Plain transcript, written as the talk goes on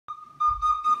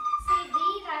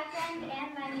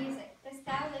music. Dost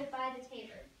thou live by the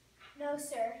tabor? No,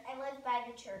 sir, I live by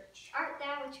the church. Art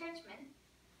thou a churchman?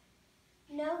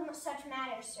 No such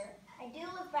matter, sir. I do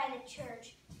live by the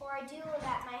church, for I do live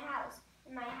at my house,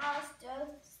 and my house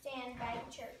doth stand by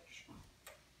the church.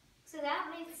 So thou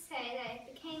mayst say that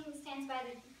if the king stands by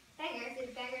the beggar,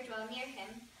 the beggar dwell near him,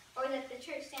 or that the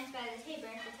church stands by the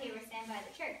tabor stand by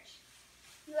the church.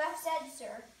 You have said,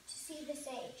 sir, to see the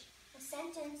sage. A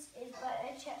sentence is but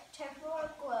a temporal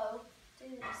glow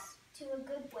to a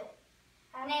good wit.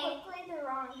 How quickly the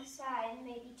wrong side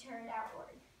may be turned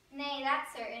outward. Nay,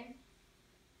 that's certain.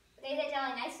 They that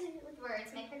dally nicely with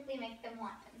words may quickly make them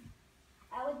wanton.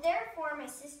 I would therefore my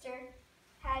sister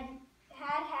had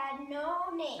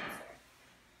no name,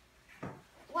 sir.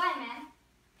 Why, man?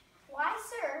 Why,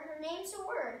 sir, her name's a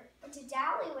word, and to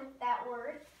dally with that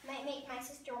word might make my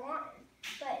sister wanton.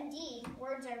 But indeed,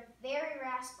 words are very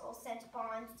rascals sent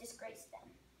upon to disgrace them.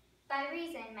 By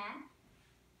reason, man.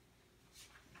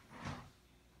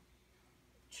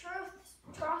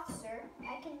 Troth, sir,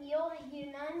 I can yield you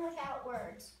none without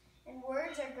words, and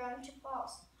words are grown to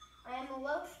false. I am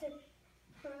loath to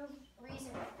prove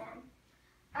reason with them.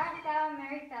 Art thou a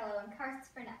merry fellow, and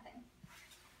carst for nothing?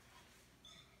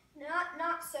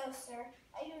 Not so, sir.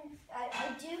 I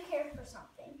do care for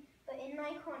something, but in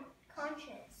my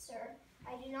conscience, sir,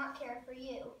 I do not care for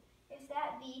you. If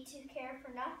that be to care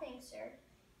for nothing, sir,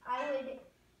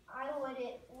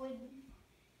 it would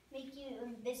make you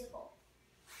invisible.